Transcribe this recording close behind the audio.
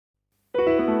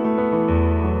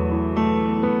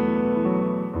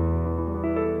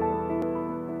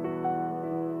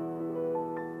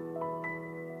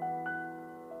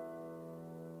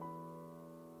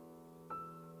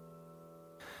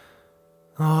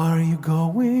Are you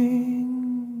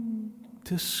going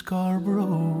to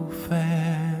Scarborough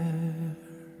Fair?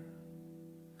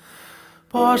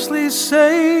 Parsley,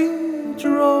 sage,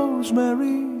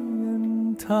 rosemary,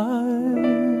 and thyme.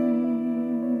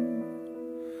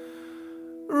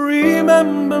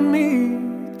 Remember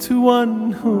me to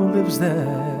one who lives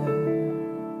there.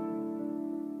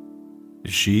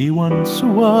 She once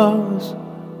was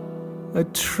a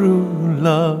true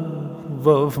love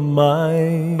of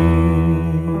mine.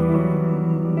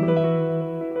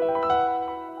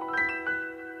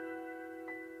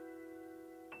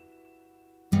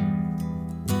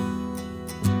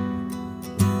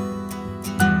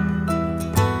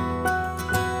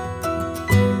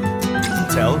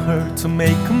 Tell her to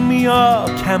make me a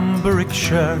cambric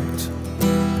shirt.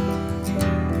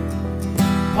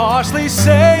 Parsley,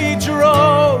 sage,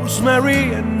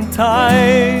 rosemary, and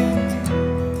thyme.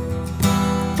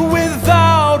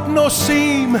 Without no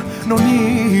seam, no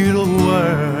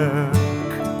needlework.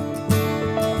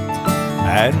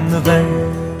 And then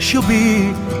she'll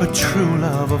be a true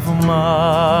love of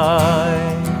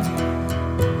mine.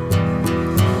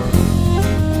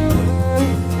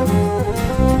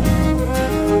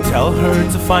 Tell her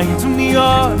to find me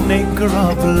an acre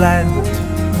of land.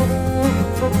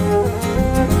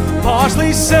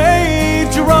 Parsley,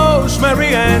 sage,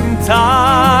 rosemary, and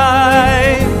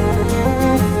thyme.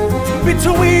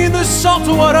 Between the salt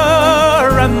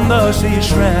water and the sea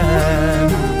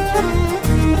strand.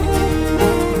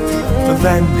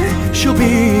 Then she'll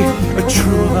be a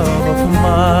true love of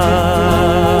mine.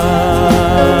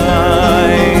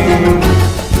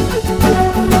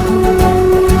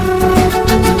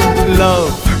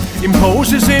 Love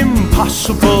imposes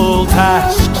impossible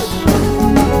tasks.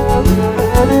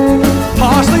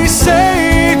 Parsley,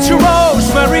 sage,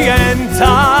 rosemary, and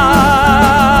thyme.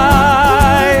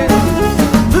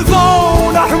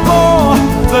 Though not more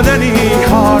than any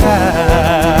heart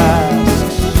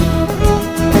asks.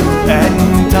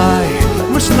 And I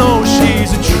must know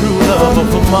she's a true love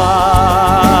of mine.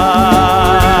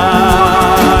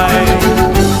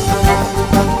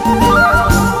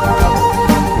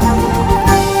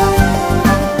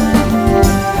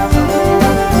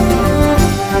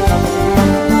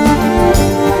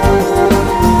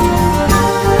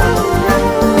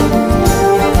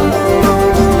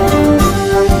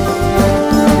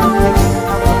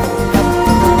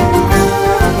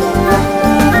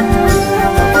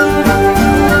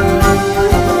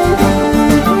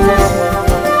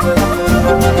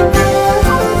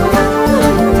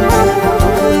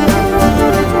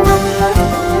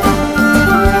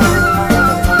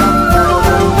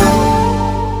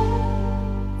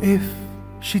 If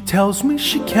she tells me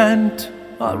she can't,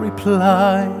 I'll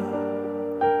reply.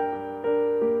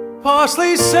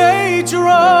 Parsley, sage,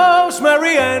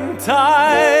 rosemary, and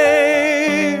thyme.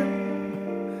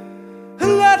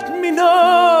 Let me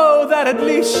know that at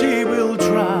least she will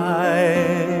try.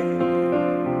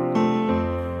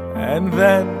 And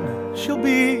then she'll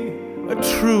be a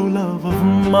true love of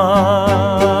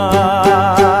mine.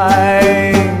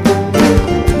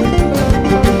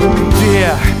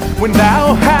 Dear, when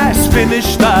thou hast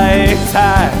finished thy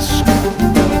task,